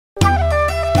Hello,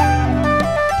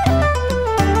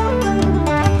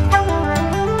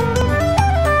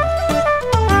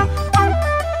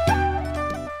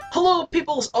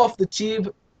 peoples off the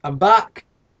tube. I'm back.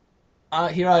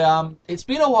 Here I am. It's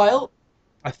been a while.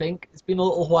 I think it's been a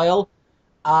little while.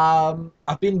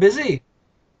 I've been busy.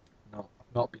 No,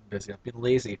 I've not been busy. I've been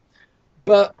lazy.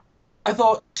 But I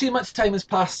thought too much time has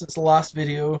passed since the last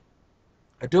video.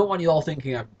 I don't want you all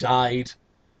thinking I've died.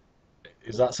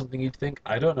 Is that something you'd think?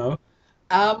 I don't know.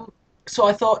 Um, so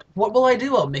I thought, what will I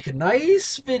do? I'll make a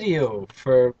nice video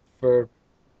for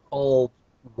all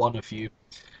one of you.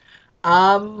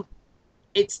 Um,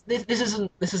 this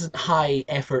isn't high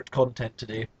effort content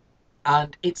today,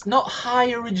 and it's not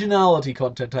high originality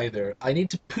content either. I need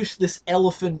to push this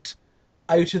elephant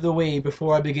out of the way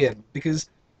before I begin, because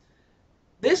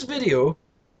this video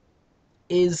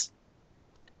is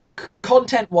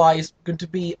content-wise going to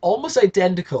be almost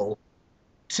identical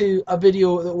to a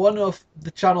video that one of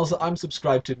the channels that I'm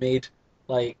subscribed to made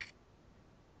like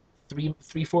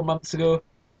 4 months ago.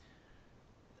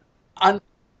 And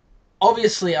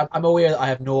obviously I'm aware that I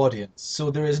have no audience, so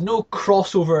there is no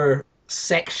crossover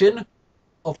section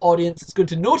of audience that's going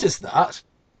to notice that.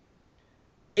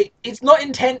 It's not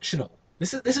intentional.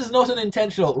 This is not an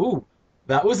intentional, ooh,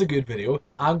 that was a good video,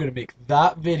 I'm going to make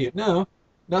that video. No,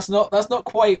 that's not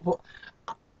quite what...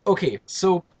 Okay,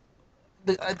 so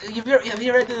have you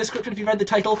read the description? Have you read the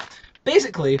title?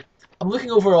 Basically, I'm looking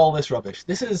over all this rubbish.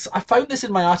 I found this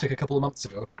in my attic a couple of months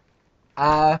ago.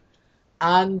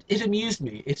 And it amused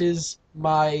me. It is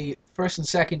my first and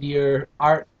second year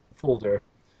art folder.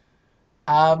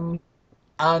 And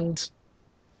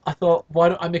I thought, why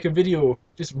don't I make a video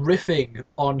just riffing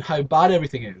on how bad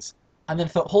everything is? And then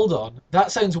thought, hold on,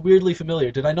 that sounds weirdly familiar.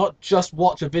 Did I not just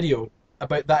watch a video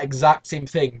about that exact same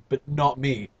thing, but not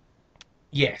me?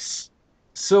 Yes.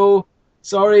 So,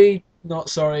 sorry, not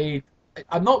sorry.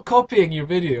 I'm not copying your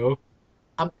video.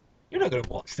 You're not going to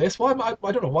watch this. Why am I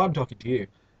don't know why I'm talking to you.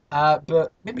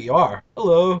 But maybe you are.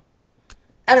 Hello.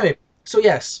 Anyway, so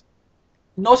yes,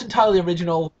 not entirely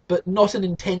original, but not an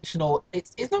intentional.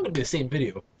 It's not going to be the same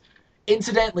video.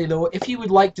 Incidentally, though, if you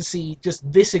would like to see just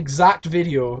this exact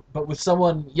video, but with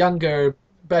someone younger,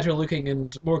 better looking,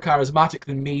 and more charismatic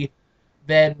than me,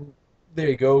 then there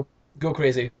you go. Go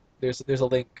crazy. There's a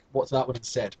link. Watch that one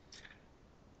instead.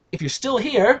 If you're still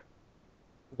here,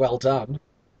 well done.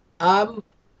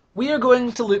 We are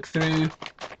going to look through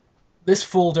this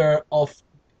folder of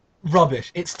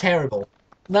rubbish. It's terrible.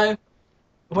 Now,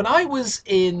 when I was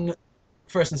in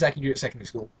first and second year at secondary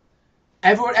school,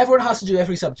 everyone has to do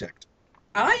every subject.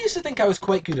 And I used to think I was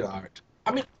quite good at art.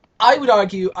 I mean, I would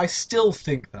argue I still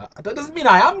think that. That doesn't mean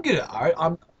I am good at art.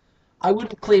 I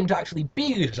wouldn't claim to actually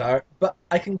be good at art, but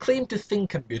I can claim to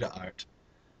think I'm good at art.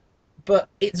 But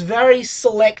it's very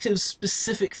selective,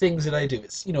 specific things that I do.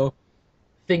 It's,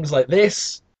 things like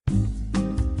this,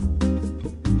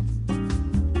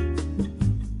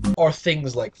 or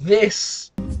things like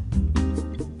this,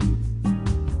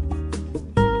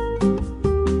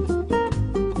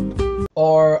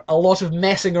 or a lot of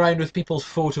messing around with people's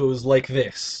photos like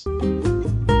this.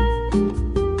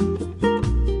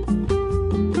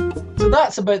 So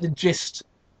that's about the gist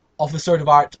of the sort of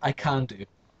art I can do.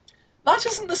 That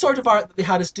isn't the sort of art that they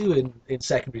had us do in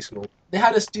secondary school. They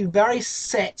had us do very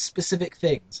set, specific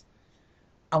things.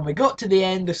 And we got to the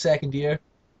end of second year,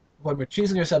 when we're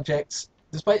choosing our subjects,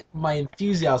 despite my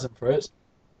enthusiasm for it,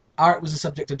 art was the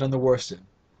subject I'd done the worst in.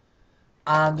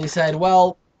 And they said,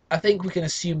 well, I think we can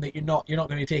assume that you're not going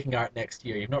to be taking art next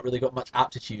year. You've not really got much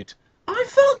aptitude. I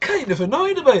felt kind of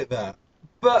annoyed about that.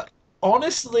 But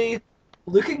honestly,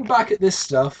 looking back at this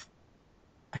stuff,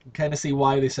 I can kind of see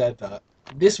why they said that.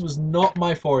 This was not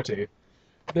my forte.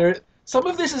 Some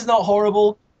of this is not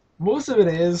horrible. Most of it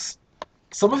is.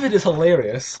 Some of it is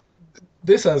hilarious.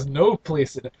 This has no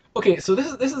place in it. Okay, so this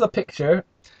is a picture.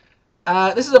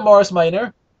 This is a Morris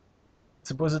Minor,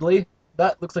 supposedly.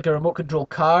 That looks like a remote control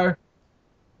car.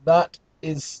 That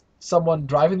is someone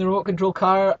driving the remote control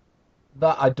car.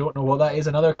 That, I don't know what that is.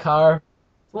 Another car.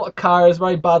 A lot of cars,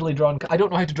 very badly drawn. I don't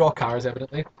know how to draw cars,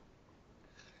 evidently.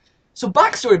 So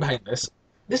backstory behind this.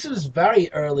 This was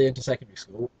very early into secondary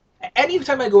school.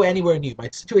 Anytime I go anywhere new, my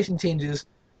situation changes.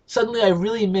 Suddenly I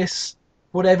really miss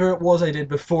whatever it was I did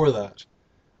before that.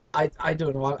 I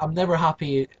don't know. I'm never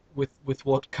happy with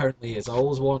what currently is. I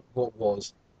always want what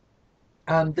was.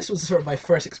 And this was sort of my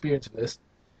first experience of this.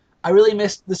 I really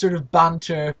missed the sort of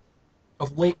banter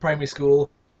of late primary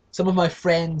school. Some of my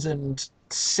friends and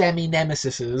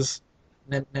semi-nemesises.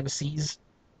 Nemesis.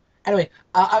 Anyway,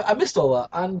 I missed all that.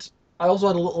 And I also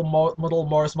had a little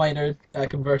Morris Minor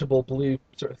convertible blue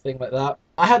sort of thing like that.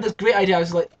 I had this great idea. I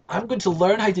was like, I'm going to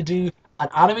learn how to do an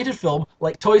animated film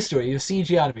like Toy Story, you know,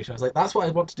 CG animation. I was like, that's what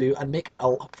I want to do, and make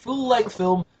a full-length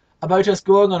film about us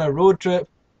going on a road trip.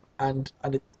 I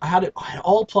had it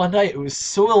all planned out. It was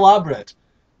so elaborate.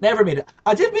 Never made it.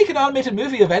 I did make an animated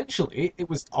movie eventually. It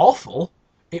was awful.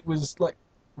 It was like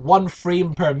 1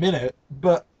 frame per minute,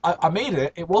 but I made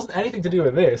it. It wasn't anything to do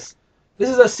with this.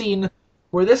 This is a scene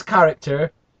where this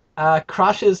character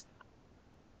crashes.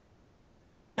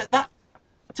 That,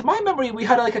 to my memory, we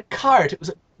had like a cart. It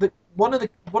was one of the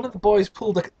boys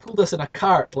pulled us in a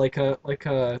cart and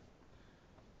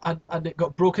it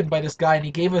got broken by this guy, and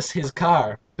he gave us his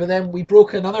car. But then we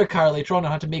broke another car later on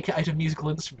and had to make it out of musical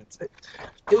instruments.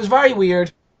 It was very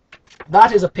weird.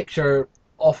 That is a picture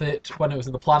of it when it was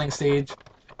in the planning stage.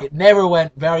 It never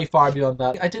went very far beyond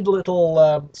that. I did little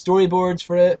storyboards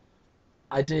for it.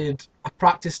 I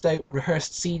practiced out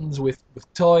rehearsed scenes with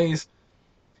toys.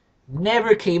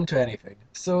 Never came to anything.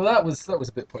 So that was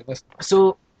a bit pointless.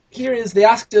 So here is, they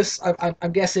asked us,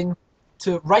 I'm guessing,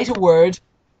 to write a word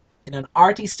in an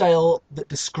arty style that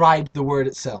described the word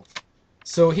itself.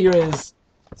 So here is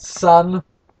sun,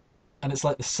 and it's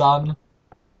like the sun.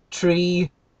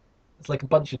 Tree, it's like a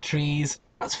bunch of trees.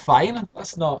 That's fine.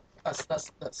 That's not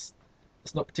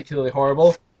not particularly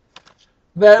horrible.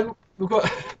 Then we've got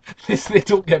this. They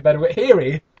don't get better. But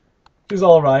hairy, which is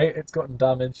all right. It's gotten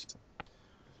damaged.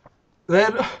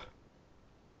 Then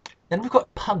we've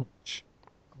got punch.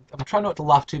 I'm trying not to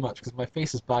laugh too much because my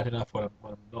face is bad enough when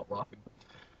I'm not laughing.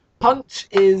 Punch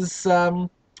is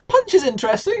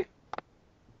interesting.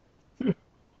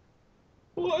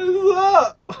 What is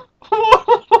that?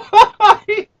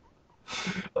 Why?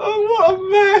 Oh, what a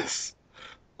mess!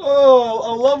 Oh,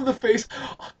 I love the face.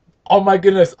 Oh my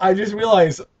goodness! I just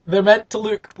realised they're meant to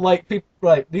look like people.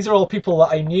 Right, these are all people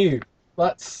that I knew.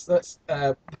 That's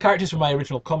the characters from my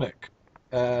original comic.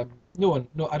 I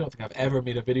don't think I've ever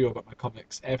made a video about my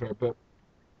comics ever, but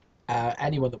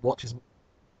anyone that watches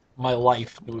my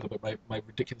life knows about my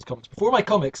ridiculous comics. Before my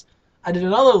comics, I did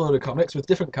another load of comics with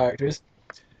different characters,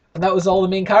 and that was all the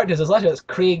main characters. It's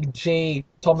Craig, Jay,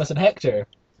 Thomas, and Hector.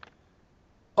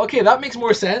 Okay, that makes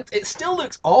more sense. It still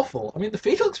looks awful. I mean, the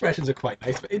facial expressions are quite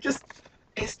nice, but it's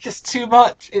just too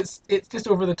much. It's just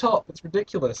over the top. It's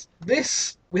ridiculous.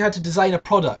 This, we had to design a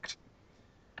product.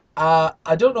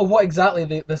 I don't know what exactly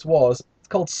this was. It's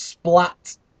called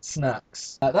Splat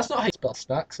Snacks. That's not how you spell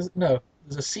snacks, is it? No,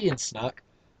 there's a C in snack.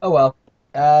 Oh well.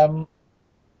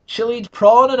 Chilied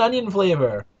prawn and onion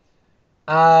flavor.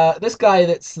 This guy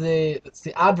that's the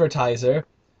advertiser,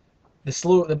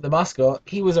 the mascot,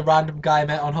 he was a random guy I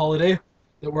met on holiday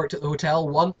that worked at the hotel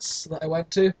once that I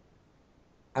went to,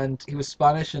 and he was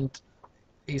Spanish, and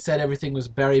he said everything was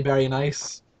very, very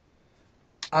nice.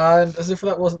 And as if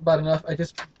that wasn't bad enough, I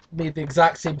just made the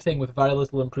exact same thing with very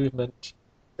little improvement.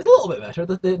 It's a little bit better.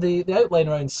 The outline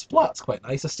around Splat's quite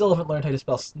nice. I still haven't learned how to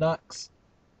spell snacks.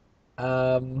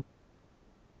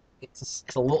 It's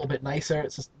a little bit nicer.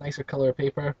 It's a nicer color of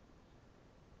paper.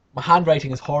 My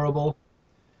handwriting is horrible.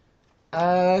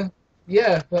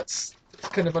 Yeah, it's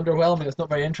kind of underwhelming. It's not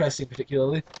very interesting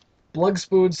particularly.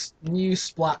 Blugspod's new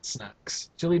Splat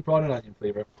Snacks. Chili prawn and onion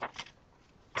flavor.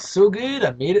 So good,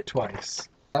 I made it twice.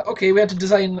 Okay, we had to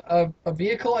design a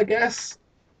vehicle, I guess.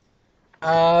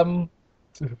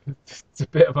 It's a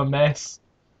bit of a mess.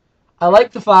 I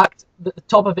like the fact that the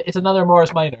top of it is another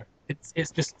Morris Minor.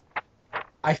 It's just,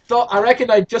 I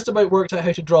reckon I just about worked out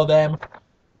how to draw them.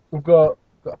 We've got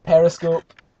a periscope.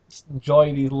 Just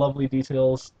enjoy these lovely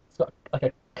details. It's got like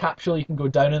a capsule you can go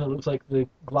down in that looks like the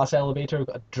glass elevator. We've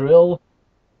got a drill.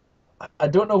 I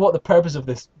don't know what the purpose of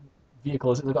this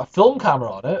vehicle is. It's got a film camera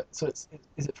on it, so is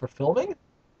it for filming?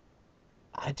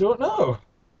 I don't know.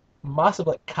 Massive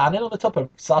like cannon on the top, a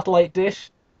satellite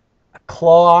dish, a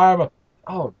claw arm.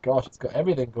 Oh gosh, it's got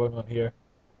everything going on here.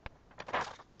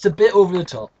 It's a bit over the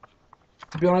top.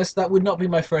 To be honest, that would not be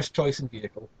my first choice in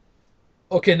vehicle.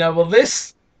 Okay, now well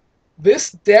this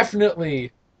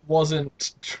definitely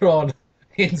wasn't drawn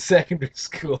in secondary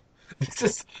school. This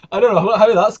is, I don't know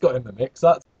how that's got in the mix.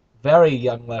 That's very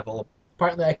young level.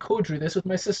 Apparently I co-drew this with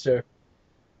my sister.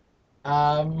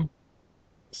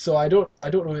 So I don't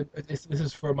know. This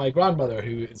is for my grandmother,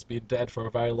 who has been dead for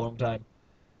a very long time.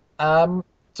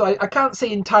 So I can't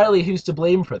say entirely who's to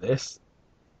blame for this.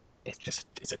 It's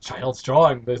a child's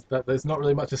drawing. There's not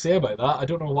really much to say about that. I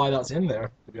don't know why that's in there,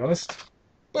 to be honest,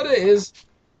 but it is.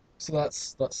 So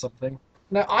that's something.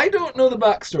 Now I don't know the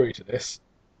backstory to this.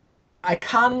 I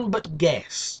can but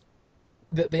guess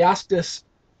that they asked us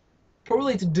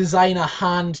probably to design a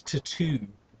hand tattoo.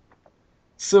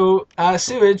 So,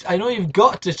 Sewage, I know you've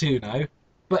got a tattoo now,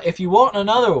 but if you want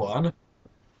another one,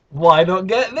 why not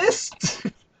get this?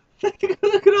 Look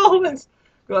at all this.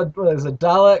 God, there's a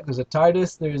Dalek, there's a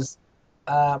TARDIS, there's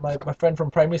my friend from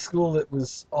primary school that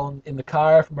was on in the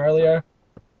car from earlier.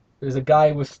 There's a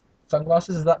guy with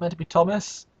sunglasses. Is that meant to be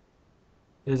Thomas?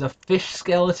 There's a fish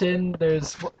skeleton.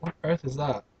 There's what earth is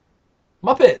that?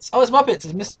 Muppets. Oh, it's Muppets.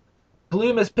 It's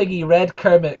Blue Miss Piggy, Red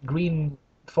Kermit, Green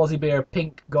Fozzie Bear,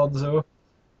 Pink Gonzo.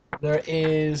 There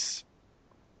is.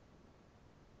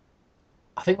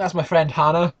 I think that's my friend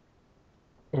Hannah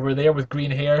over there with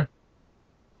green hair.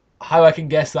 How I can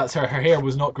guess that's her. Her hair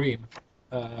was not green.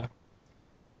 Oh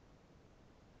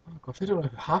gosh, I don't know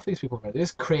who half these people are.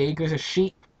 There's Craig. There's a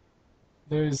sheep.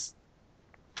 There's.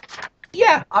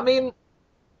 Yeah, I mean,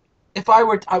 if I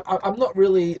were, I'm not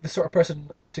really the sort of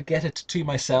person to get it to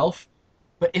myself,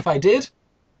 but if I did,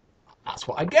 that's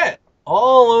what I get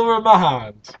all over my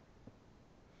hand.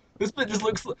 This bit just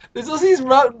looks. There's just these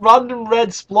random red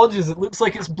splodges. It looks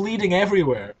like it's bleeding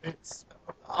everywhere. It's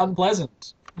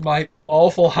unpleasant. My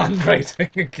awful handwriting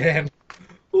again.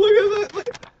 Look at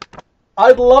that.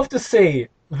 I'd love to say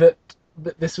that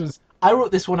this was. I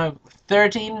wrote this when I was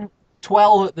 13,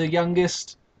 12 at the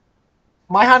youngest.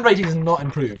 My handwriting is not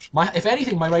improved. If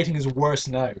anything, my writing is worse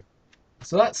now.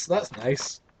 So that's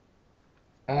nice.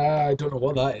 I don't know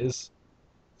what that is.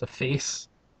 It's a face,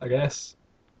 I guess.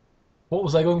 What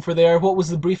was I going for there? What was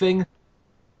the briefing?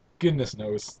 Goodness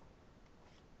knows.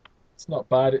 It's not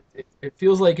bad. It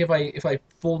feels like if I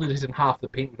folded it in half, the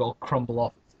paint would all crumble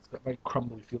off. It's got a very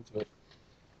crumbly feel to it.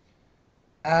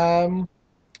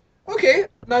 Okay,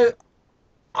 now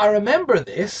I remember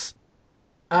this.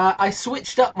 I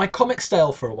switched up my comic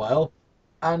style for a while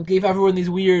and gave everyone these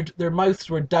weird, their mouths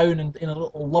were down and in a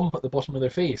little lump at the bottom of their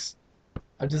face.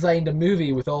 I designed a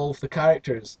movie with all of the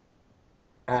characters.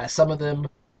 Some of them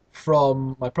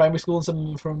from my primary school and some of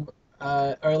them from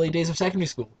early days of secondary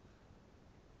school.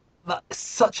 That's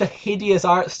such a hideous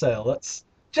art style. That's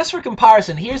just for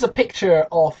comparison. Here's a picture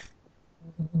of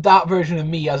that version of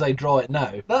me as I draw it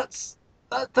now. That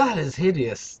is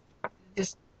hideous.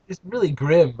 It's really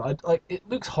grim. It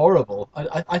looks horrible.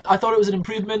 I thought it was an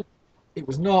improvement. It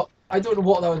was not. I don't know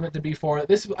what that was meant to be for. I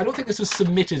don't think this was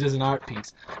submitted as an art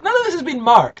piece. None of this has been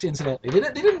marked, incidentally. They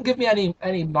didn't give me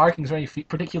any markings or any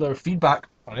particular feedback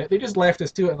on it. They just left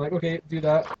us to it and like, okay, do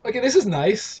that. Okay, this is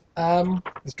nice.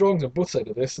 There's drawings on both sides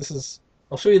of this. This is.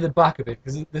 I'll show you the back of it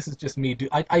because this is just me.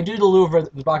 I doodle over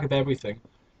the back of everything.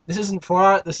 This isn't for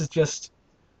art. This is the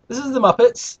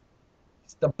Muppets.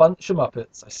 A bunch of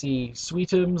Muppets. I see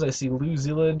Sweetums, I see New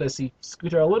Zealand, I see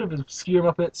Scooter, a load of obscure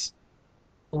Muppets,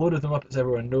 a load of the Muppets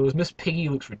everyone knows. Miss Piggy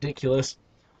looks ridiculous.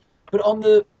 But on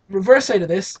the reverse side of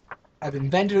this, I've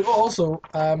invented. Oh, also,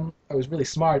 I was really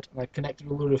smart and I connected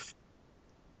a load of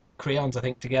crayons, I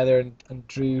think, together and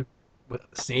drew at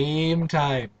the same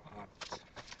time.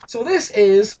 So this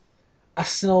is a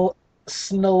Snellagorilla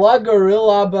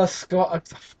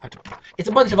I don't know. It's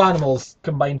a bunch of animals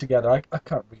combined together. I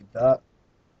can't read that.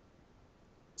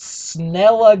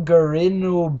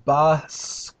 Snellagorino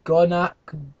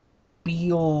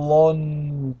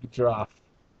Belongraph.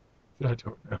 I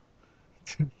don't know.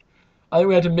 I think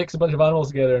we had to mix a bunch of animals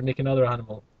together and make another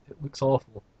animal. It looks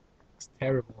awful. It's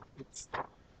terrible.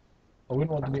 I wouldn't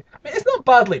want to make. I mean, it's not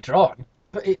badly drawn,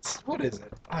 but what is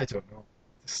it? I don't know.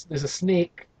 There's a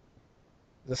snake.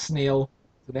 There's a snail.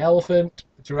 There's an elephant.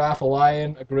 A giraffe. A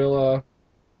lion. A gorilla. I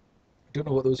don't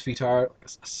know what those feet are. Like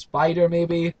a spider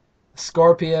maybe. A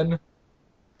scorpion.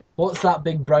 What's that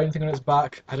big brown thing on its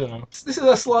back? I don't know. This is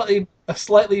a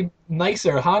slightly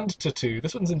nicer hand tattoo.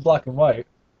 This one's in black and white.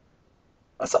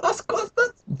 That's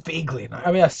vaguely nice.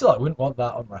 I mean, I wouldn't want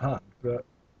that on my hand, but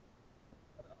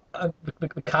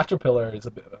the caterpillar is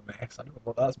a bit of a mess. I don't know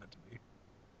what that's meant to be.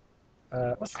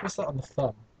 What's that on the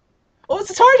thumb? Oh,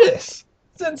 it's a TARDIS.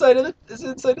 It's inside of the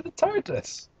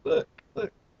TARDIS. Look.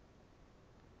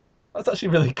 That's actually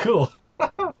really cool.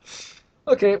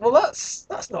 Okay, well that's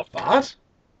not bad.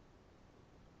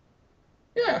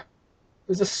 Yeah,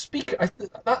 there's a speaker.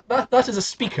 That is a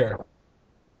speaker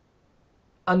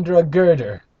under a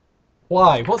girder.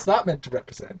 Why? What's that meant to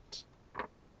represent? I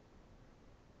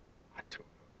don't know.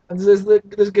 And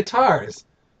there's guitars.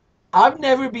 I've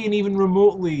never been even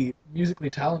remotely musically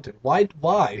talented. Why?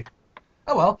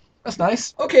 Oh well, that's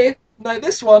nice. Okay, now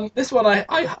this one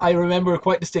I remember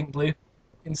quite distinctly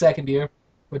in second year.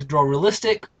 We had to draw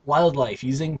realistic wildlife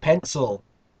using pencil.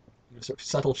 Sort of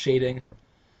subtle shading.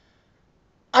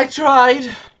 I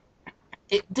tried.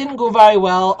 It didn't go very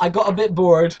well. I got a bit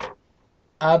bored.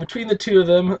 Between the two of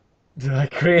them, I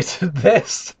created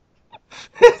this.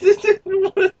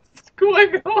 What's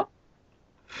going on?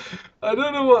 I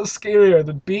don't know what's scarier,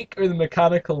 the beak or the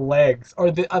mechanical legs,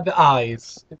 or the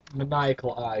eyes,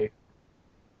 maniacal eye.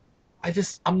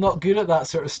 I'm not good at that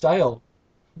sort of style.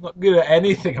 I'm not good at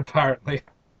anything apparently.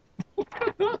 Look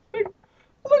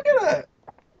at it.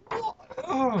 Oh,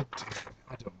 oh,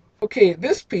 I don't know. Okay,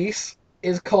 this piece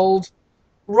is called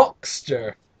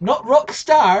Rockster. Not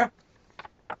Rockstar,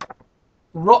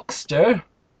 Rockster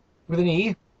with an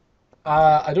E.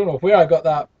 I don't know where I got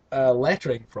that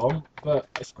lettering from, but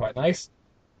it's quite nice.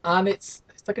 And it's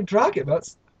like a dragon.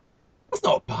 That's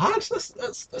not bad.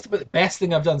 That's about the best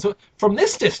thing I've done. So from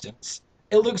this distance,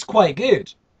 it looks quite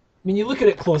good. I mean, you look at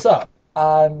it close up,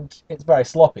 and it's very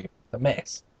sloppy, a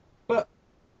mess. But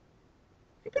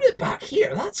you put it back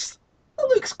here, that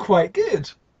looks quite good.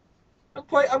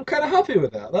 I'm kind of happy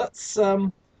with that.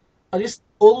 I just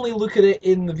only look at it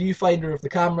in the viewfinder of the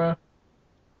camera.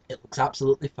 It looks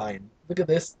absolutely fine. Look at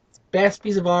this. It's the best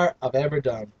piece of art I've ever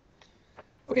done.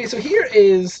 Okay, so here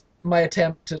is my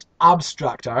attempt at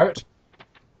abstract art.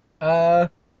 It's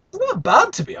not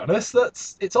bad, to be honest.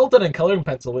 It's all done in coloring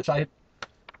pencil, which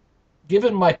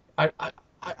given my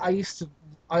I used to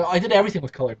I did everything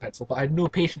with coloring pencil, but I had no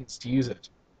patience to use it.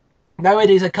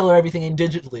 Nowadays I color everything in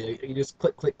digitally. You just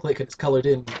click click click and it's colored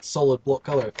in solid block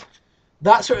color.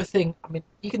 That sort of thing. I mean,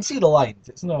 you can see the lines.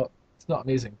 It's not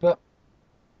amazing, but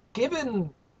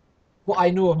given what I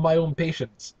know of my own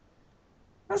patience,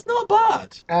 that's not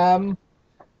bad.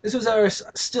 This was our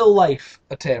still life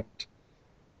attempt.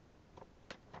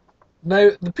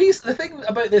 Now, the thing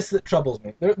about this that troubles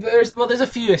me, there's a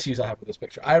few issues I have with this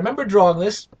picture. I remember drawing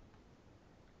this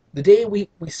the day we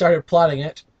started planning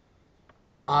it.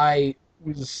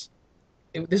 This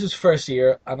was first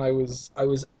year, and I was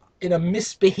in a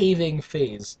misbehaving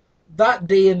phase. That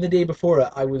day and the day before it,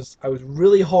 I was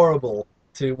really horrible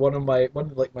to one of my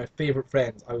favorite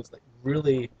friends. I was like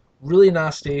really really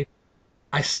nasty.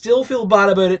 I still feel bad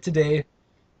about it today,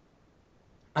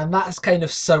 and that's kind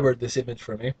of soured this image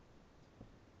for me.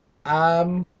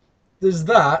 Um, there's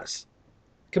that,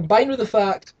 combined with the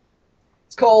fact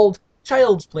it's called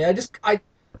Child's Play.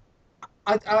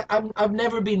 I've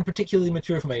never been particularly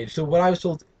mature for my age, so when I was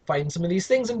told to find some of these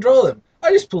things and draw them,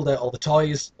 I just pulled out all the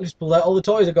toys.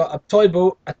 I got a toy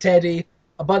boat, a teddy,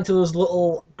 a bunch of those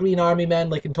little green army men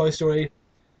like in Toy Story,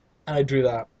 and I drew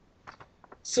that.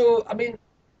 So I mean,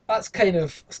 that's kind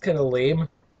of lame.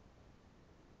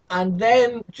 And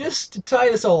then just to tie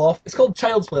this all off, it's called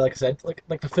Child's Play, like I said, like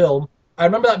the film. I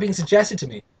remember that being suggested to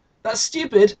me. That's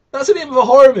stupid. That's the name of a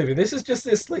horror movie. This is just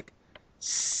this like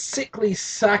sickly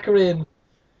saccharine.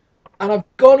 And I've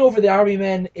gone over the army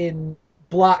men in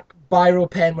black biro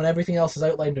pen when everything else is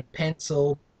outlined in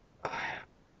pencil.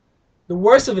 The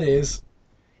worst of it is,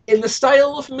 in the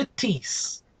style of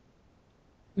Matisse.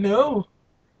 No,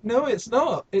 no, it's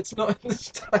not. It's not in the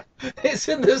style. It's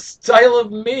in the style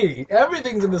of me.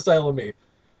 Everything's in the style of me.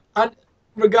 And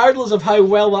regardless of how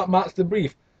well that matched the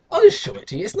brief, I'll just show it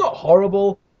to you. It's not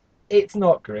horrible. It's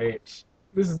not great.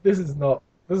 This is not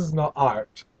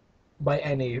art by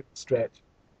any stretch.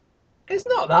 It's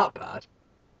not that bad.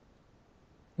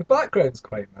 The background's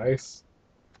quite nice.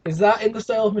 Is that in the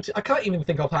style of Matisse? I can't even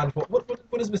think offhand. What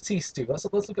does Matisse do? Let's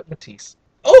look at Matisse.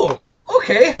 Oh,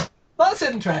 okay. That's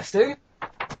interesting.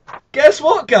 Guess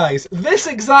what, guys? This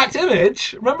exact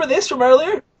image, remember this from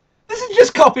earlier? This is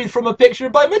just copied from a picture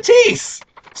by Matisse.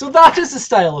 So that is the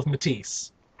style of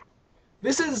Matisse.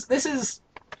 This is.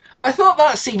 I thought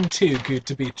that seemed too good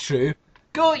to be true.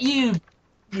 Go you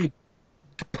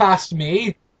past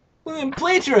me.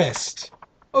 Plagiarist.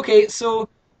 Okay, so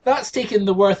that's taken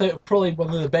the worth out of probably one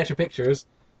of the better pictures.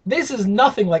 This is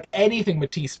nothing like anything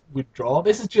Matisse would draw.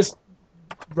 This is just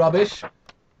rubbish.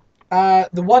 The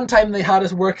one time they had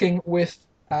us working with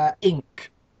ink,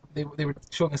 they were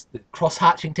showing us the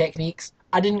cross-hatching techniques.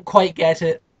 I didn't quite get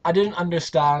it. I didn't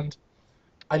understand.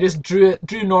 I just drew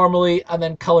normally, and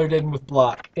then coloured in with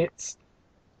black. It's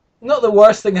not the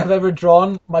worst thing I've ever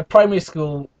drawn. My primary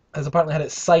school has apparently had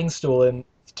its sign stolen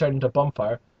to turn into a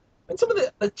bonfire. And some of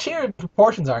the chair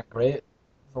proportions aren't great.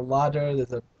 There's a ladder,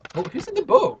 there's a boat. Who's in the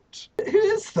boat? Who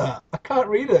is that? I can't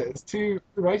read it. The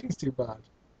writing's too bad.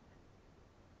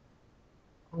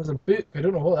 There's a book. I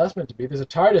don't know what that's meant to be. There's a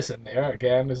TARDIS in there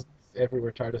again. There's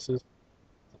everywhere TARDIS is.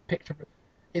 A picture.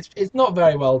 It's not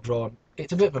very well drawn.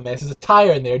 It's a bit of a mess. There's a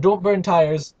tire in there. Don't burn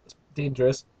tires. It's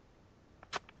dangerous.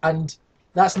 And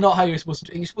that's not how you're supposed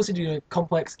to do. You're supposed to do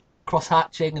complex cross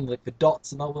hatching and like the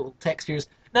dots and all the little textures.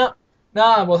 No,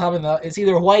 I'm not having that. It's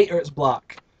either white or it's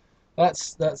black.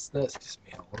 That's just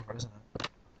me all over, isn't it?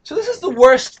 So this is the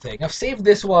worst thing. I've saved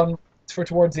this one for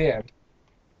towards the end.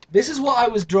 This is what I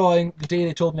was drawing the day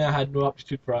they told me I had no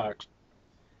aptitude for art.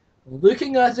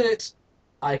 Looking at it,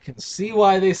 I can see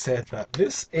why they said that.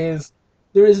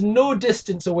 There is no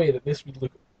distance away that this would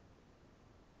look.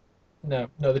 No,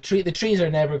 no, the trees are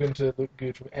never going to look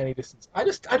good from any distance. I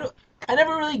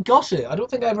never really got it. I don't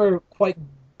think I ever quite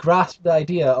grasped the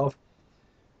idea of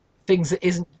things that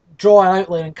isn't draw an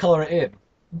outline and color it in.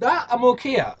 That I'm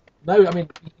okay at. Now, I mean,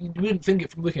 you wouldn't think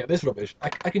it from looking at this rubbish. I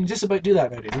can just about do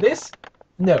that nowadays. This,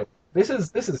 no, this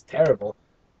is terrible.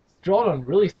 It's drawn on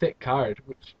really thick card,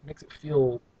 which makes it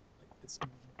feel like it's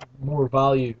more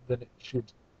value than it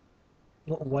should.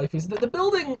 Little wifeys. The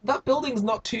building, that building's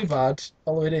not too bad,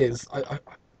 although it is. I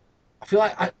feel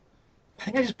like I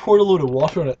think I just poured a load of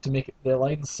water on it to make it, the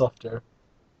lines softer.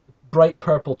 Bright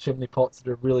purple chimney pots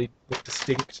that are really like,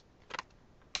 distinct.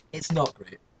 It's not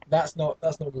great. That's not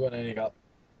going any up.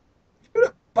 Put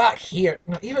it back here,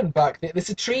 not even back there. There's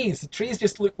the trees. The trees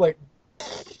just look like.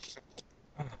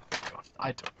 Oh God,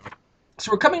 I don't know.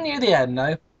 So we're coming near the end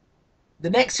now. The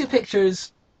next two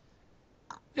pictures,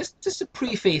 just to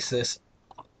preface this,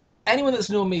 anyone that's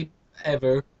known me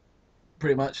ever,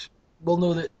 pretty much, will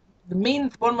know that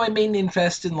one of my main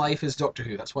interests in life is Doctor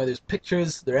Who. That's why there's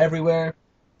pictures. They're everywhere.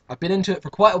 I've been into it for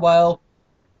quite a while.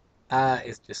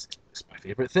 It's my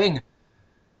favourite thing.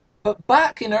 But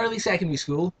back in early secondary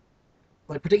school,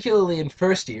 like particularly in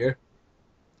first year,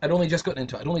 I'd only just gotten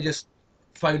into it. I'd only just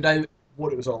found out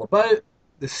what it was all about.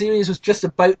 The series was just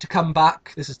about to come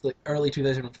back. This is like early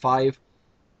 2005.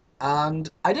 And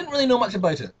I didn't really know much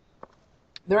about it.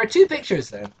 There are two pictures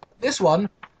then. This one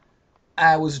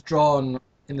was drawn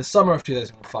in the summer of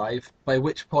 2005, by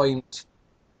which point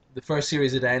the first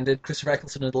series had ended. Christopher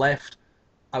Eccleston had left.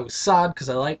 I was sad because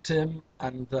I liked him,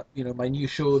 and that my new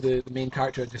show, the main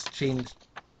character, had just changed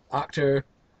actor,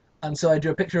 and so I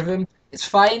drew a picture of him. It's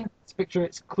fine. It's a picture.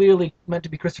 It's clearly meant to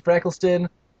be Christopher Eccleston,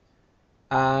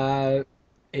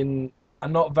 in a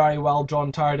not very well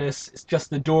drawn TARDIS. It's just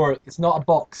the door. It's not a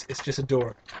box. It's just a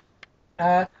door.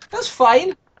 That's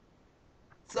fine.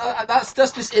 That's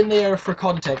just in there for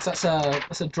context. That's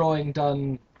a drawing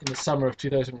done in the summer of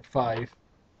 2005,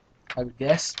 I would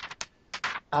guess,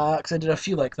 because I did a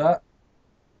few like that.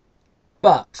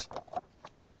 But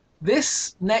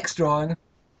this next drawing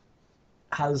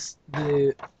has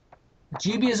the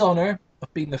dubious honour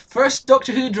of being the first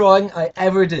Doctor Who drawing I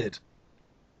ever did.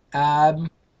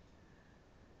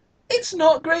 It's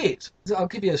not great. I'll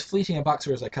give you as fleeting a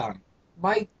backstory as I can.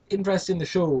 My interest in the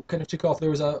show kind of took off. There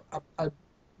was a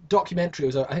documentary.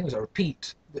 I think it was a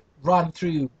repeat that ran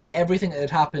through everything that had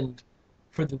happened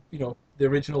for the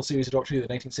original series of Doctor Who, the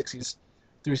 1960s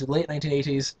through to the late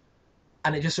 1980s,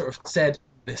 and it just sort of said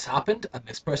this happened and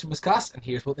this person was cast and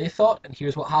here's what they thought and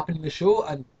here's what happened in the show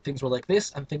and things were like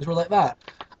this and things were like that.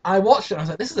 I watched it and I was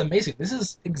like, this is amazing. This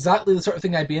is exactly the sort of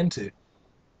thing I'd be into.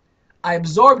 I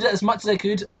absorbed it as much as I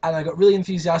could and I got really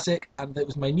enthusiastic and it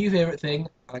was my new favourite thing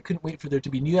and I couldn't wait for there to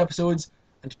be new episodes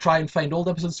and to try and find old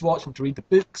episodes to watch and to read the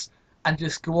books and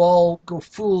just go the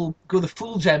full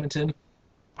Geminton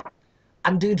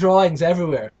and do drawings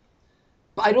everywhere.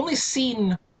 But I'd only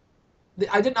seen...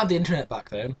 I didn't have the internet back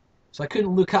then, so I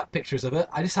couldn't look up pictures of it.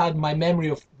 I just had my memory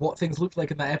of what things looked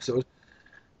like in that episode.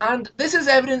 And this is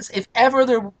evidence, if ever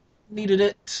there needed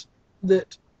it,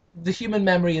 that the human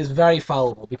memory is very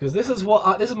fallible, because this is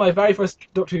my very first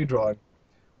Doctor Who drawing.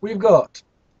 We've got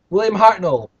William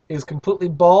Hartnell is completely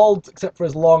bald, except for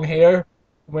his long hair,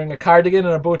 wearing a cardigan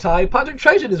and a bow tie. Patrick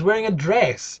Troughton is wearing a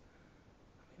dress.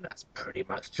 That's pretty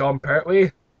much John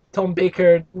Pertwee. Tom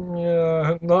Baker,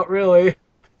 not really.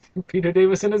 Peter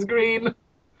Davison is green.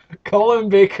 Colin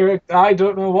Baker, I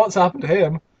don't know what's happened to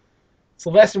him.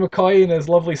 Sylvester McCoy in his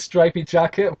lovely stripy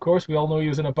jacket. Of course, we all know he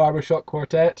was in a barbershop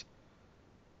quartet.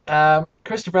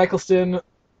 Christopher Eccleston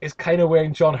is kind of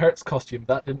wearing John Hurt's costume.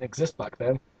 That didn't exist back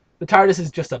then. The TARDIS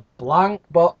is just a blank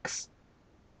box.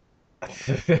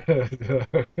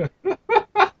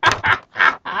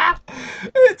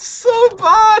 It's so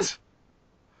bad!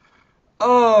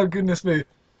 Oh, goodness me.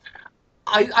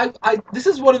 This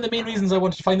is one of the main reasons I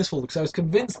wanted to find this folder, because I was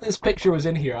convinced this picture was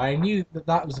in here. I knew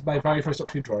that was my very first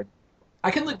Doctor Who drawing.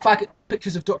 I can look back at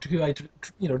pictures of Doctor Who I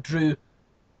drew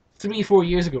 3-4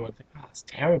 years ago and think, oh, that's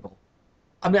terrible.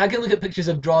 I mean, I can look at pictures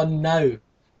I've drawn now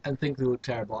and think they look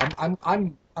terrible.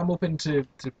 I'm open to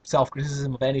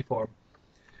self-criticism of any form.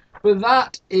 But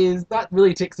that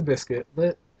really takes the biscuit.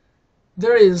 That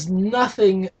there is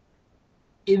nothing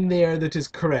in there that is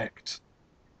correct.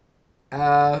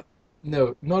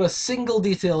 No, not a single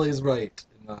detail is right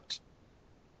in that.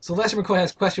 Sylvester McCoy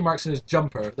has question marks in his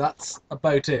jumper. That's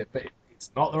about it, but it's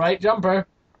not the right jumper.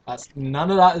 None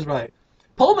of that is right.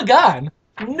 Paul McGann,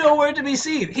 nowhere to be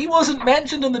seen. He wasn't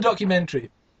mentioned in the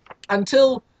documentary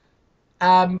until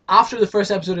after the first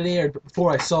episode had aired, but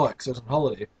before I saw it because I was on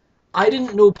holiday. I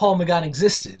didn't know Paul McGann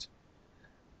existed.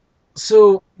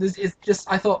 So this is just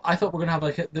I thought we're gonna have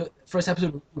like the first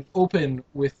episode would open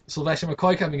with Sylvester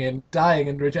McCoy coming in, dying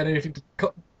and regenerating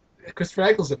to Christopher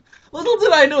Eccleston. Little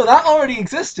did I know that already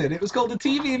existed. It was called a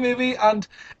TV movie and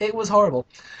it was horrible.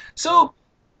 So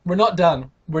we're not done.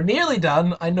 We're nearly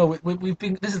done. I know we've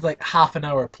been. This is like half an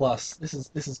hour plus. This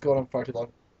is going on far too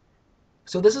long.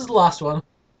 So this is the last one.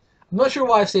 I'm not sure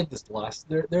why I've saved this to last.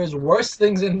 There's worse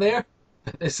things in there,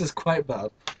 but this is quite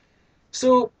bad.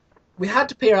 So we had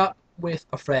to pair up with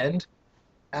a friend.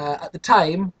 At the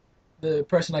time, the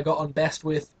person I got on best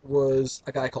with was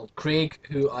a guy called Craig,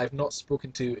 who I've not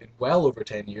spoken to in well over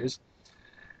 10 years.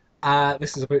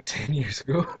 This is about 10 years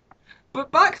ago.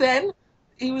 But back then,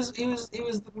 he was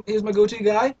my go-to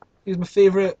guy. He was my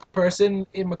favorite person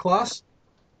in my class.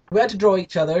 We had to draw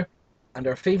each other and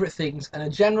our favorite things and a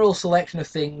general selection of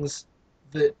things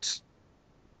that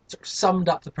sort of summed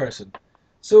up the person.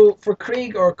 So for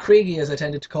Craig, or Craigie as I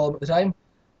tended to call him at the time,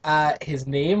 his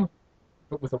name,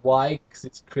 but with a Y because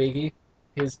it's Craigie.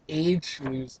 His age,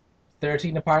 he was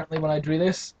 13 apparently when I drew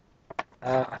this.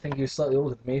 I think he was slightly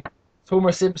older than me.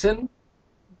 Homer Simpson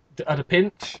at a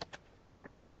pinch.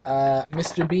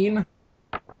 Mr. Bean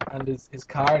and his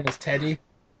car and his teddy.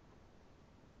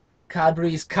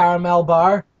 Cadbury's caramel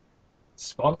bar,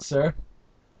 sponsor.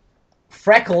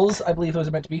 Freckles, I believe those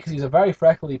are meant to be because he's a very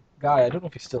freckly guy. I don't know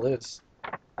if he still is.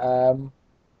 Um,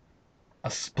 a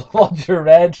splodge of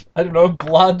red. I don't know,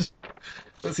 blood.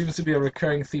 That seems to be a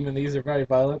recurring theme in these. They're very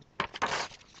violent.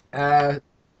 Uh,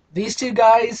 these two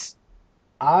guys,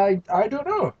 I don't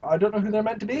know. I don't know who they're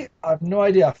meant to be. I have no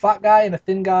idea. A fat guy and a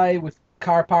thin guy with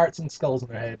car parts and skulls in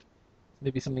their head.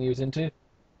 Maybe something he was into.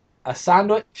 A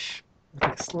sandwich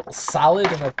with a little salad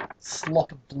and a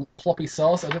slop of ploppy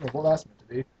sauce. I don't know what that's meant to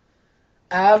be.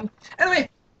 Anyway,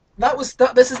 that was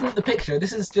that. This isn't the picture.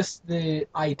 This is just the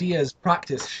ideas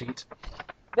practice sheet.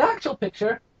 The actual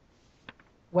picture.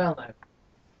 Well,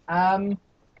 now. Um.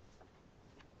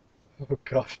 Oh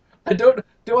gosh. I don't.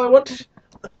 Do I want to?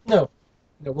 No.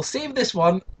 No. We'll save this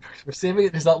one. We're saving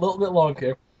it. It's a little bit long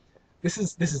here.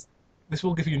 This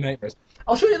will give you nightmares.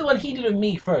 I'll show you the one he did of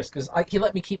me first because he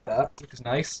let me keep that, which is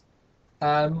nice.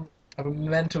 I have a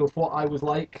memento of what I was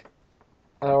like,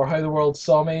 or how the world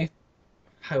saw me.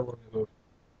 How long ago?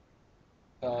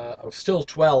 I was still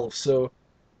 12, so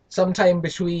sometime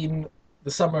between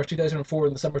the summer of 2004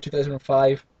 and the summer of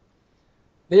 2005.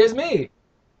 There's me.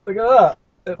 Look at that.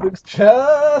 It looks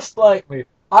just like me.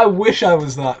 I wish I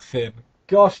was that thin.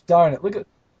 Gosh darn it!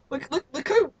 Look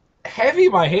how heavy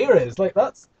my hair is. Like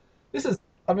that's. This is.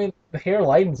 I mean, the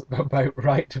hairline's about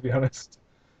right to be honest.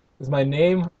 This is my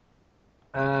name.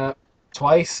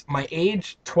 Twice. My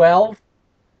age 12.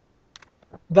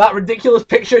 That ridiculous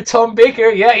picture, Tom Baker.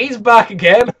 Yeah, he's back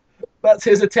again. That's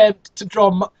his attempt to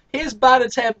draw his bad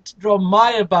attempt to draw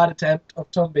my bad attempt of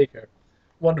Tom Baker.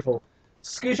 Wonderful.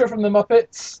 Scooter from the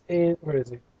Muppets. Where is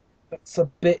he? That's a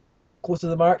bit close to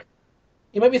the mark.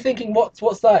 You might be thinking,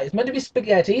 what's that? It's meant to be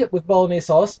spaghetti with bolognese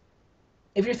sauce.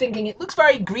 If you're thinking it looks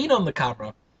very green on the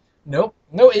camera, no,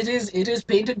 it is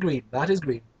painted green. That is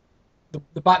green.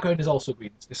 The background is also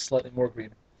green. It's just slightly more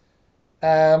green.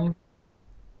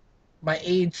 My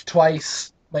age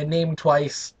twice, my name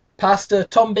twice, pasta,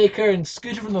 Tom Baker, and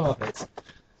Scooter from the Muppets.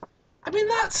 I mean,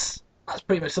 that's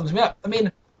pretty much sums me up. I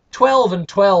mean, 12 and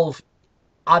 12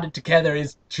 added together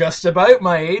is just about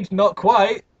my age, not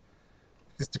quite.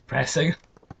 It's depressing.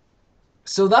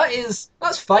 So that's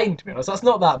fine to be honest. That's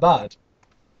not that bad.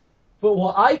 But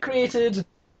what I created,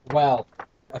 well,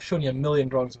 I've shown you a million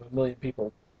drawings of a million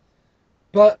people,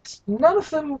 but none of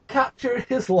them capture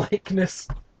his likeness.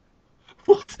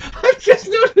 What? I just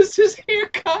noticed his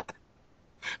haircut.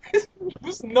 It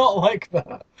was not like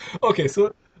that. Okay,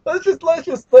 so let's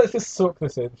just soak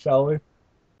this in, shall we?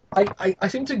 I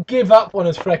seem to give up on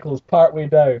his freckles part way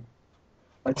down.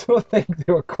 I don't think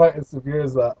they were quite as severe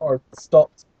as that, or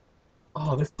stopped.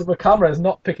 Oh, the camera is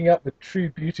not picking up the true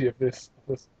beauty of this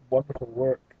wonderful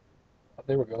work. Oh,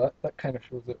 there we go. That kind of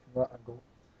shows it from that angle.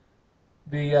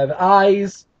 The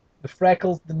eyes, the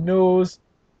freckles, the nose.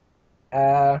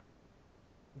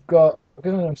 We've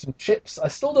given him some chips. I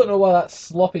still don't know why that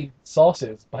sloppy sauce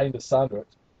is behind his sandwich.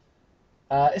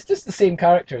 It's just the same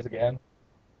characters again.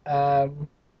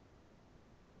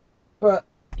 But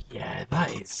yeah,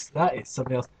 that is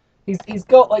something else. He's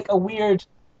got like a weird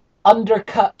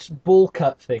undercut bowl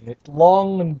cut thing. It's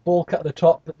long and bowl cut at the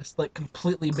top, but it's like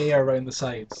completely bare around the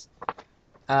sides.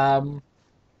 That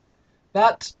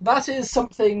is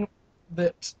something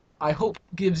that I hope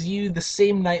gives you the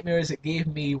same nightmares it gave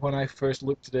me when I first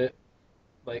looked at it,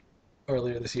 like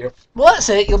earlier this year. Well, that's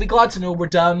it. You'll be glad to know we're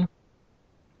done.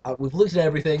 We've looked at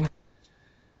everything.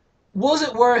 Was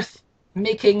it worth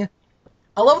making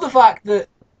I love the fact that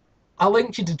I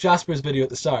linked you to Jasper's video at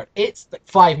the start. It's like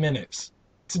 5 minutes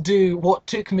to do what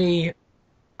took me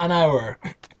an hour.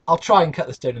 I'll try and cut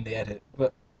this down in the edit,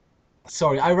 but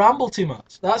sorry, I ramble too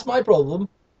much. That's my problem.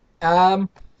 Um,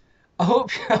 I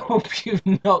hope you've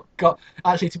not got.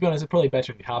 Actually, to be honest, it's probably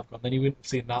better if you have gone. Then you wouldn't have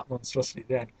seen that monstrosity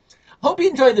then. I hope you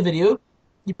enjoyed the video.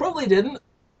 You probably didn't.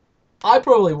 I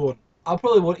probably won't. I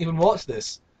probably won't even watch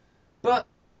this. But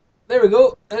there we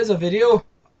go. There's a video.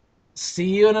 See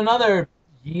you in another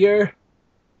year.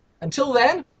 Until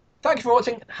then, thank you for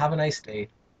watching and have a nice day.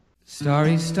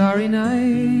 Starry, starry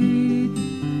night.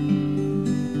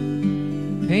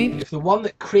 Paint. If the one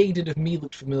that Craig did of me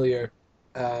looked familiar,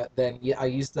 then yeah, I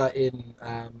used that in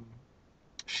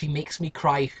She Makes Me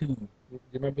Cry Who. You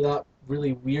remember that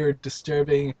really weird,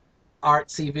 disturbing,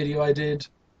 artsy video I did?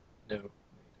 No.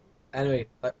 Anyway,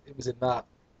 it was in that.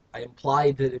 I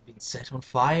implied that it had been set on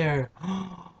fire.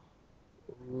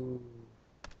 Ooh.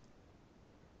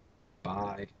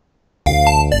 Bye.